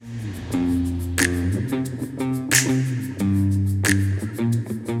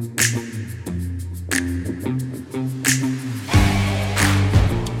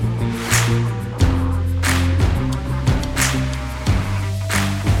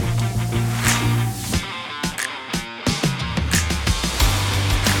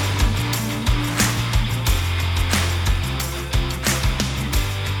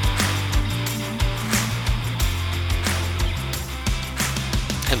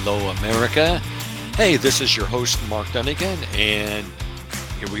Hello, America. Hey, this is your host, Mark Dunagan, and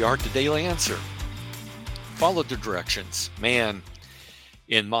here we are at the Daily Answer. Follow the directions. Man,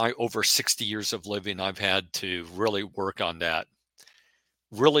 in my over 60 years of living, I've had to really work on that.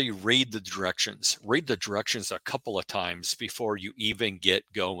 Really read the directions. Read the directions a couple of times before you even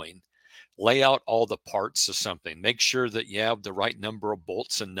get going. Lay out all the parts of something. Make sure that you have the right number of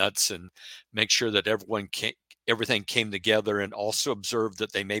bolts and nuts, and make sure that everything came together, and also observe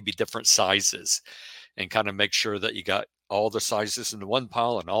that they may be different sizes, and kind of make sure that you got all the sizes into one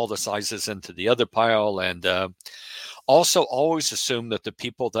pile and all the sizes into the other pile. And also always assume that the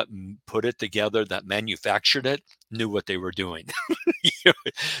people that put it together, that manufactured it, knew what they were doing.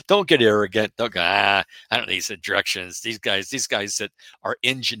 Don't get arrogant. Don't go, I don't need some directions. These guys that are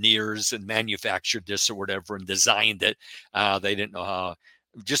engineers and manufactured this or whatever and designed it, they didn't know how.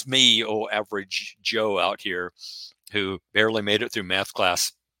 Just me, average Joe out here who barely made it through math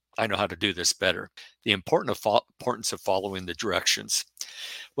class. I know how to do this better. The importance of following the directions.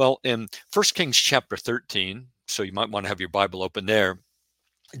 Well, in 1 Kings chapter 13, so you might want to have your Bible open there,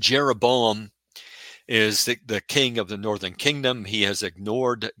 Jeroboam is the king of the northern kingdom. He has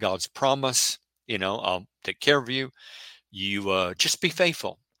ignored God's promise. I'll take care of you. You just be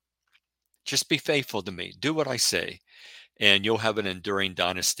faithful. Just be faithful to me. Do what I say, and you'll have an enduring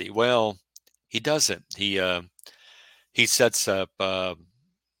dynasty. Well, he doesn't. He sets up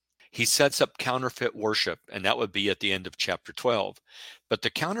counterfeit worship, and that would be at the end of chapter 12. But the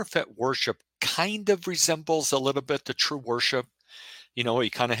counterfeit worship kind of resembles a little bit the true worship. He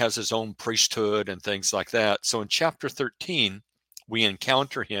kind of has his own priesthood and things like that. So in chapter 13, we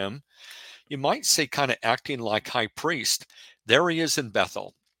encounter him, you might say, kind of acting like high priest. There he is in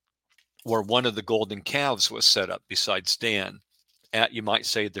Bethel, where one of the golden calves was set up besides Dan, at, you might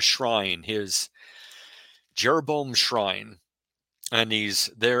say, the shrine, his Jeroboam shrine. And he's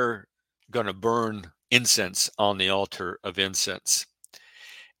there going to burn incense on the altar of incense.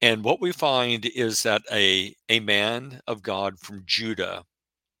 And what we find is that a man of God from Judah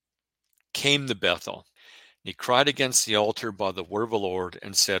came to Bethel. He cried against the altar by the word of the Lord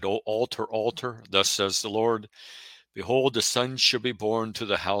and said, O altar, altar, thus says the Lord, behold, the son shall be born to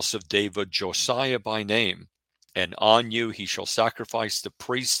the house of David, Josiah by name, and on you he shall sacrifice the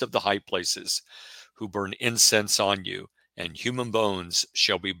priests of the high places, who burn incense on you, and human bones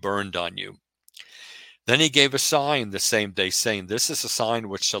shall be burned on you. Then he gave a sign the same day, saying, this is a sign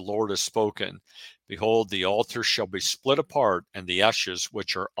which the Lord has spoken. Behold, the altar shall be split apart, and the ashes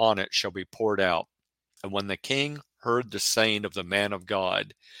which are on it shall be poured out. And when the king heard the saying of the man of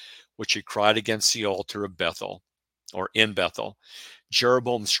God, which he cried against the altar of Bethel, or in Bethel,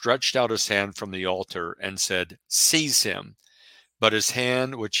 Jeroboam stretched out his hand from the altar and said, seize him. But his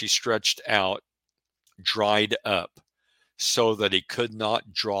hand which he stretched out dried up, so that he could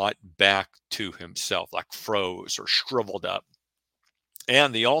not draw it back to himself, like froze or shriveled up.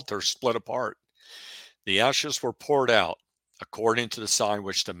 And the altar split apart. The ashes were poured out, according to the sign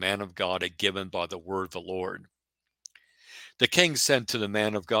which the man of God had given by the word of the Lord. The king said to the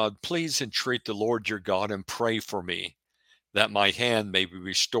man of God, please entreat the Lord your God and pray for me, that my hand may be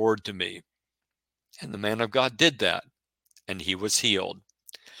restored to me. And the man of God did that, and he was healed.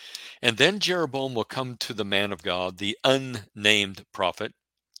 And then Jeroboam will come to the man of God, the unnamed prophet.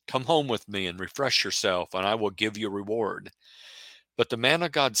 Come home with me and refresh yourself, and I will give you a reward. But the man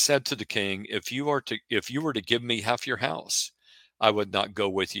of God said to the king, if you were to give me half your house, I would not go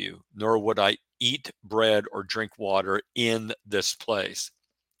with you, nor would I eat bread or drink water in this place.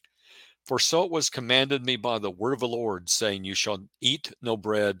 For so it was commanded me by the word of the Lord, saying, you shall eat no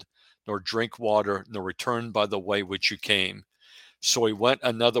bread, nor drink water, nor return by the way which you came. So he went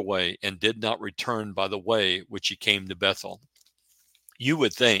another way and did not return by the way which he came to Bethel. You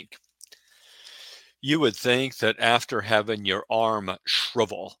would think that after having your arm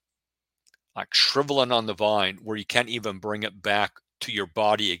shrivel, like shriveling on the vine, where you can't even bring it back to your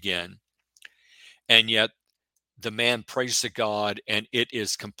body again, and yet the man prays to God and it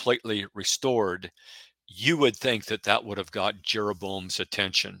is completely restored, you would think that that would have got Jeroboam's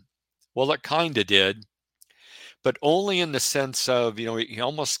attention. Well, it kind of did, but only in the sense of, he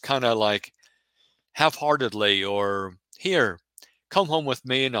almost kind of like half-heartedly, or here, come home with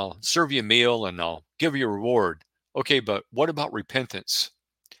me and I'll serve you a meal and I'll give you a reward. Okay, but what about repentance?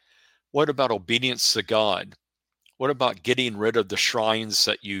 What about obedience to God? What about getting rid of the shrines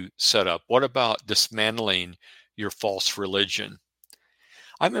that you set up? What about dismantling your false religion?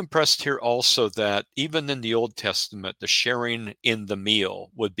 I'm impressed here also that even in the Old Testament, the sharing in the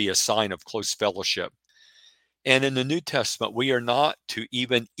meal would be a sign of close fellowship. And in the New Testament, we are not to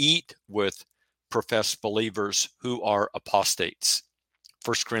even eat with professed believers who are apostates.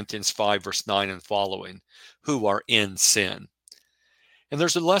 1 Corinthians 5, verse 9 and following, who are in sin. And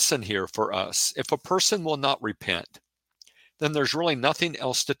there's a lesson here for us. If a person will not repent, then there's really nothing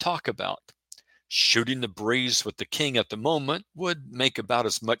else to talk about. Shooting the breeze with the king at the moment would make about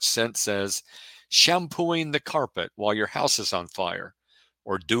as much sense as shampooing the carpet while your house is on fire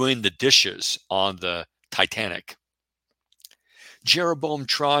or doing the dishes on the Titanic. Jeroboam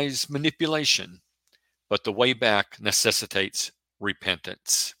tries manipulation, but the way back necessitates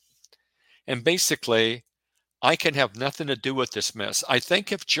repentance. And basically, I can have nothing to do with this mess. I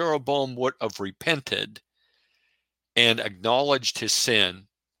think if Jeroboam would have repented and acknowledged his sin,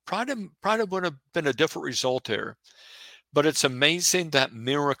 probably would have been a different result here. But it's amazing that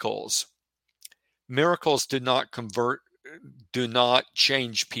miracles do not convert, do not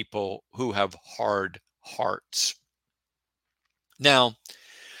change people who have hard hearts. Now,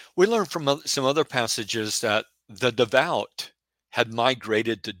 we learn from some other passages that the devout had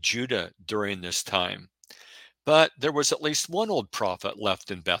migrated to Judah during this time. But there was at least one old prophet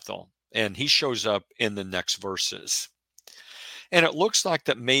left in Bethel, and he shows up in the next verses. And it looks like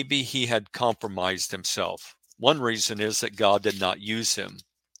that maybe he had compromised himself. One reason is that God did not use him.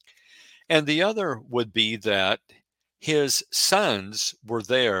 And the other would be that his sons were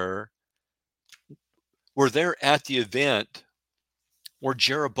there at the event where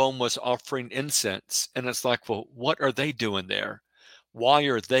Jeroboam was offering incense. And it's like, well, what are they doing there? Why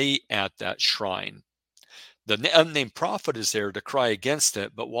are they at that shrine? The unnamed prophet is there to cry against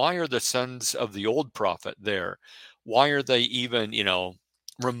it, but why are the sons of the old prophet there? Why are they even,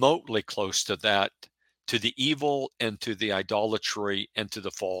 remotely close to that, to the evil and to the idolatry and to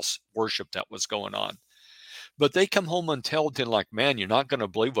the false worship that was going on? But they come home and tell him, like, man, you're not going to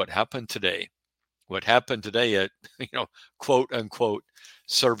believe what happened today. What happened today at, quote unquote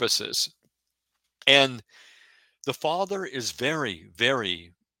services. And the father is very,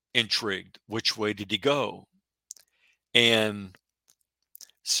 very intrigued. Which way did he go? And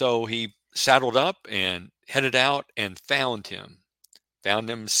so he saddled up and headed out and found him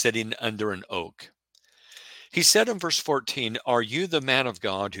sitting under an oak. He said in verse 14, "Are you the man of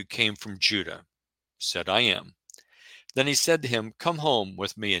God who came from Judah?" Said, "I am." Then he said to him, "Come home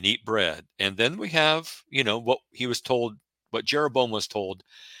with me and eat bread." And then we have, what he was told, what Jeroboam was told,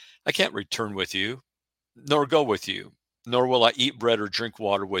 "I can't return with you, nor go with you, nor will I eat bread or drink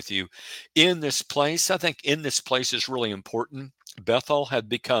water with you in this place." I think in this place is really important. Bethel had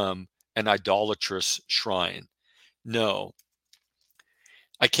become an idolatrous shrine. No,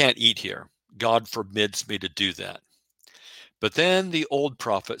 I can't eat here. God forbids me to do that. But then the old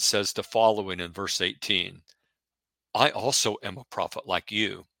prophet says the following in verse 18, "I also am a prophet like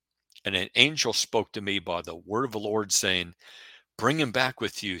you. And an angel spoke to me by the word of the Lord, saying, Bring him back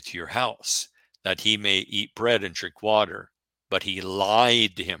with you to your house, that he may eat bread and drink water." But he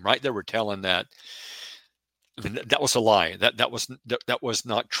lied to him. Right there, we're telling that. I mean, that was a lie. That was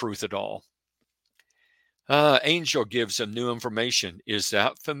not truth at all. Angel gives him new information. Is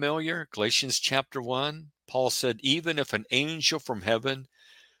that familiar? Galatians chapter 1. Paul said, even if an angel from heaven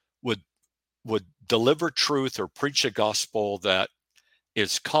would deliver truth or preach a gospel that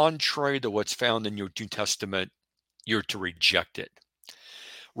is contrary to what's found in your New Testament, you're to reject it.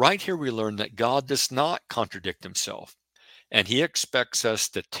 Right here, we learn that God does not contradict himself, and he expects us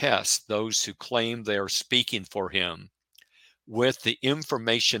to test those who claim they are speaking for him with the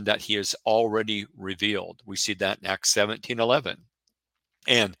information that he has already revealed. We see that in Acts 17:11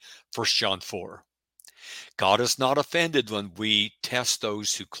 and 1 John 4. God is not offended when we test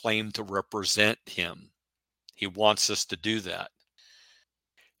those who claim to represent him. He wants us to do that.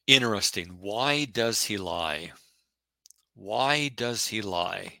 Interesting. Why does he lie? Why does he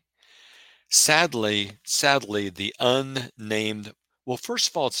lie? Sadly, the unnamed, well, first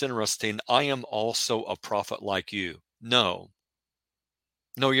of all, it's interesting. I am also a prophet like you. No,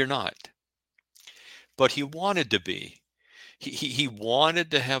 you're not. But he wanted to be. He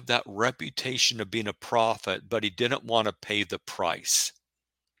wanted to have that reputation of being a prophet, but he didn't want to pay the price.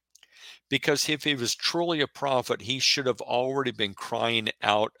 Because if he was truly a prophet, he should have already been crying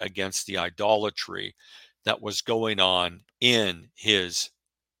out against the idolatry that was going on in his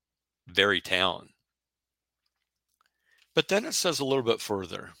very town. But then it says a little bit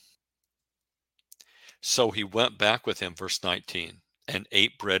further. So he went back with him, verse 19, and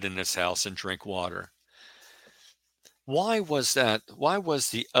ate bread in his house and drank water. Why was that? Why was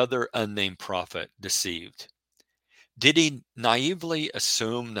the other unnamed prophet deceived? Did he naively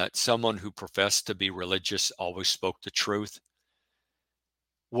assume that someone who professed to be religious always spoke the truth?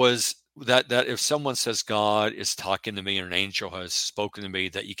 Was that if someone says God is talking to me or an angel has spoken to me,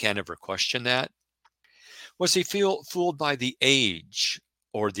 that you can't ever question that? Was he fooled by the age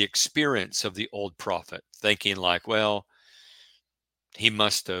or the experience of the old prophet, thinking like, well, he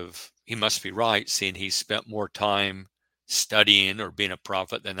must be right, seeing he spent more time studying or being a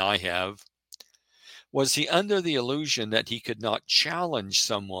prophet than I have? Was he under the illusion that he could not challenge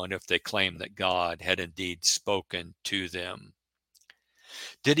someone if they claimed that God had indeed spoken to them?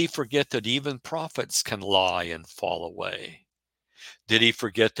 Did he forget that even prophets can lie and fall away? Did he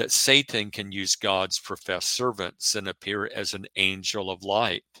forget that Satan can use God's professed servants and appear as an angel of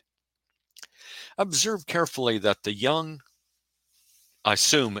light? Observe carefully that the young, I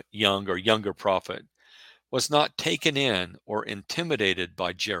assume young or younger prophet, was not taken in or intimidated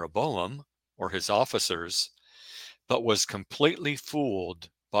by Jeroboam or his officers, but was completely fooled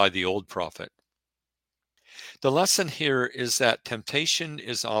by the old prophet. The lesson here is that temptation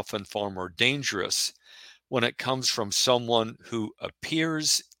is often far more dangerous when it comes from someone who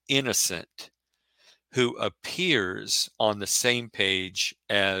appears innocent, who appears on the same page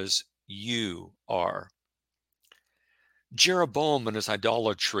as you are. Jeroboam and his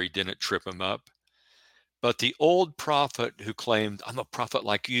idolatry didn't trip him up, but the old prophet who claimed, I'm a prophet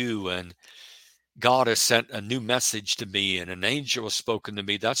like you, and God has sent a new message to me, and an angel has spoken to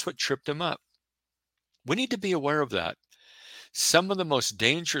me, that's what tripped him up. We need to be aware of that. Some of the most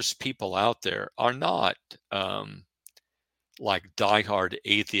dangerous people out there are not like diehard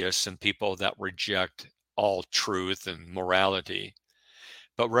atheists and people that reject all truth and morality,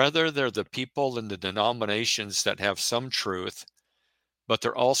 but rather they're the people in the denominations that have some truth, but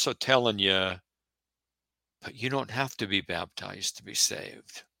they're also telling you, but you don't have to be baptized to be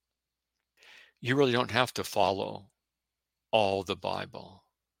saved. You really don't have to follow all the Bible.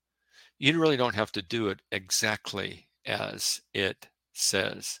 You really don't have to do it exactly as it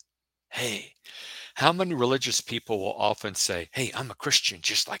says. Hey, how many religious people will often say, hey, I'm a Christian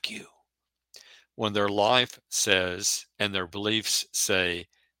just like you, when their life says and their beliefs say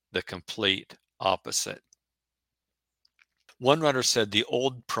the complete opposite? One writer said the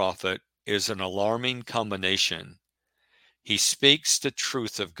old prophet is an alarming combination. He speaks the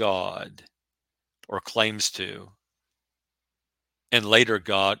truth of God, or claims to, and later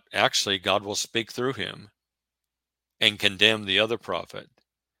God will speak through him and condemn the other prophet.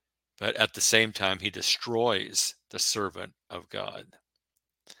 But at the same time, he destroys the servant of God.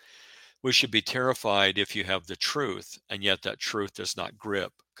 We should be terrified if you have the truth, and yet that truth does not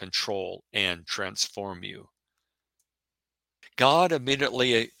grip, control, and transform you. God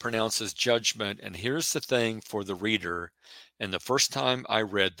immediately pronounces judgment, and here's the thing for the reader, and the first time I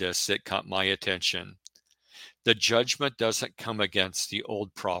read this, it caught my attention. The judgment doesn't come against the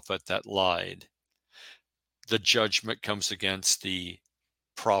old prophet that lied. The judgment comes against the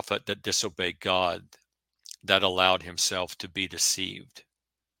prophet that disobeyed God, that allowed himself to be deceived.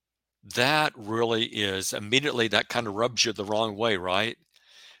 That really is, immediately that kind of rubs you the wrong way, right?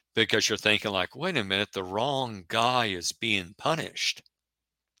 Because you're thinking like, wait a minute, the wrong guy is being punished.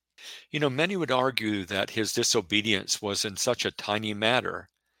 Many would argue that his disobedience was in such a tiny matter.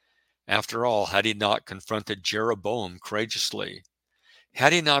 After all, had he not confronted Jeroboam courageously,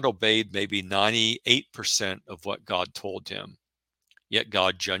 had he not obeyed maybe 98% of what God told him, yet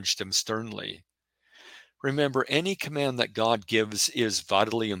God judged him sternly. Remember, any command that God gives is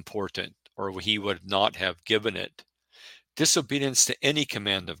vitally important, or he would not have given it. Disobedience to any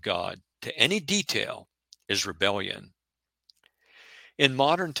command of God, to any detail, is rebellion. In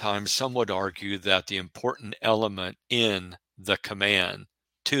modern times, some would argue that the important element in the command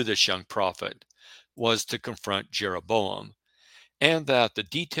to this young prophet was to confront Jeroboam, and that the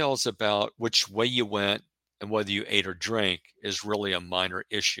details about which way you went and whether you ate or drank is really a minor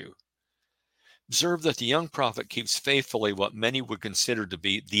issue. Observe that the young prophet keeps faithfully what many would consider to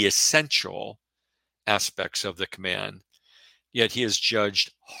be the essential aspects of the command, yet he is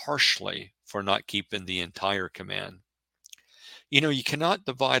judged harshly for not keeping the entire command. You cannot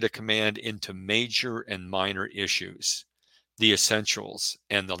divide a command into major and minor issues, the essentials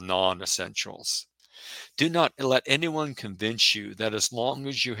and the non-essentials. Do not let anyone convince you that as long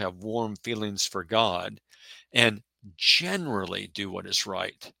as you have warm feelings for God and generally do what is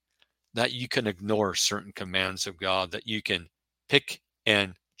right, that you can ignore certain commands of God, that you can pick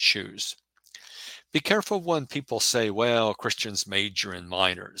and choose. Be careful when people say, well, Christians major in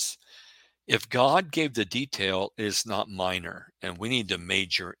minors. If God gave the detail, it is not minor, and we need to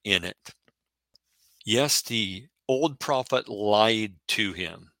major in it. Yes, the old prophet lied to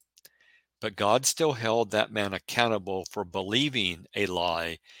him, but God still held that man accountable for believing a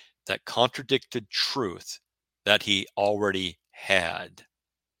lie that contradicted truth that he already had,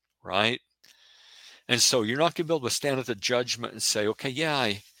 right? And so you're not going to be able to stand at the judgment and say, okay,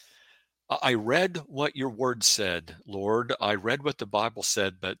 yeah, I read what your word said, Lord. I read what the Bible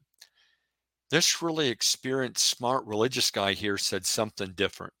said, but this really experienced, smart religious guy here said something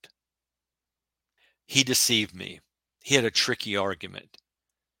different. He deceived me. He had a tricky argument.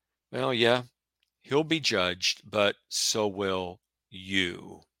 Well, yeah, he'll be judged, but so will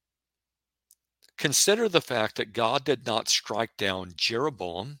you. Consider the fact that God did not strike down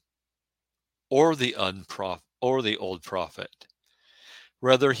Jeroboam or the old prophet.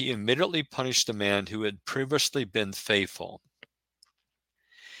 Rather, he immediately punished the man who had previously been faithful.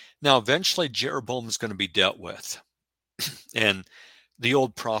 Now, eventually, Jeroboam is going to be dealt with, and the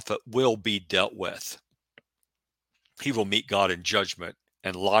old prophet will be dealt with. He will meet God in judgment,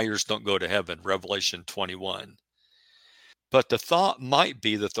 and liars don't go to heaven, Revelation 21. But the thought might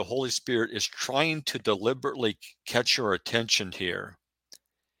be that the Holy Spirit is trying to deliberately catch your attention here,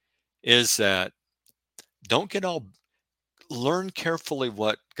 is that learn carefully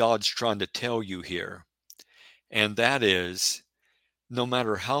what God's trying to tell you here. And that is, no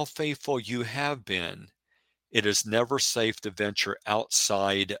matter how faithful you have been, it is never safe to venture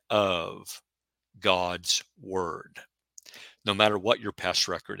outside of God's word, no matter what your past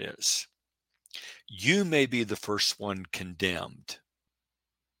record is. You may be the first one condemned.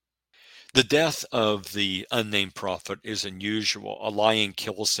 The death of the unnamed prophet is unusual. A lion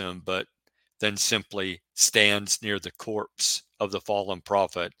kills him, but then simply stands near the corpse of the fallen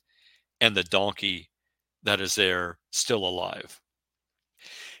prophet and the donkey that is there still alive.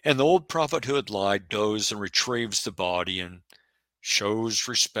 And the old prophet who had lied goes and retrieves the body and shows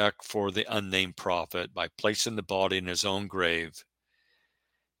respect for the unnamed prophet by placing the body in his own grave,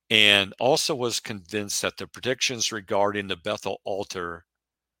 and also was convinced that the predictions regarding the Bethel altar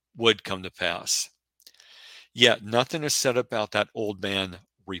would come to pass. Yet nothing is said about that old man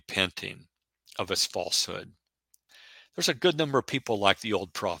repenting of his falsehood. There's a good number of people like the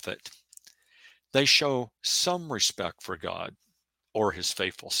old prophet. They show some respect for God or his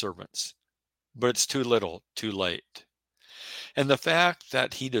faithful servants, but it's too little, too late. And the fact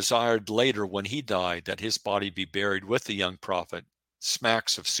that he desired later, when he died, that his body be buried with the young prophet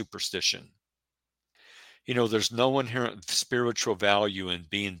smacks of superstition. There's no inherent spiritual value in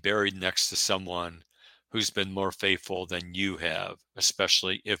being buried next to someone who's been more faithful than you have,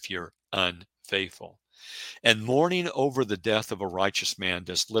 especially if you're unfaithful. And mourning over the death of a righteous man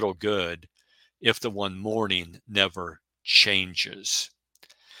does little good if the one mourning never changes.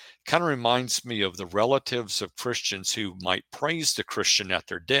 Kind of reminds me of the relatives of Christians who might praise the Christian at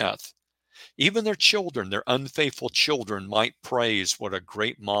their death. Even their children, their unfaithful children, might praise what a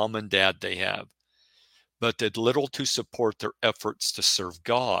great mom and dad they have, but did little to support their efforts to serve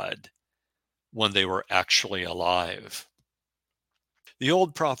God when they were actually alive. The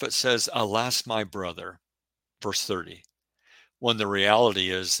old prophet says, "Alas, my brother," verse 30, when the reality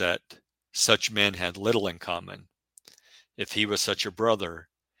is that such men had little in common. If he was such a brother,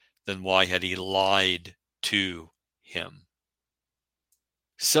 then why had he lied to him?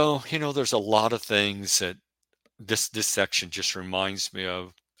 So, there's a lot of things that this section just reminds me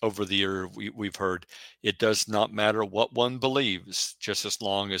of. Over the year, we've heard, it does not matter what one believes, just as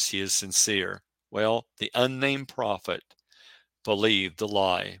long as he is sincere. Well, the unnamed prophet believed the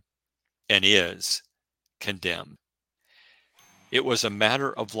lie and is condemned. It was a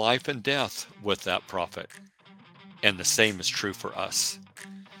matter of life and death with that prophet. And the same is true for us.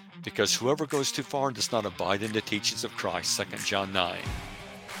 Because whoever goes too far and does not abide in the teachings of Christ, 2 John 9,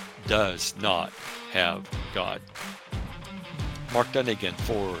 does not have God. Mark Dunagan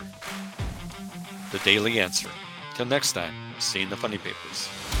for the Daily Answer. Till next time, see you in the funny papers.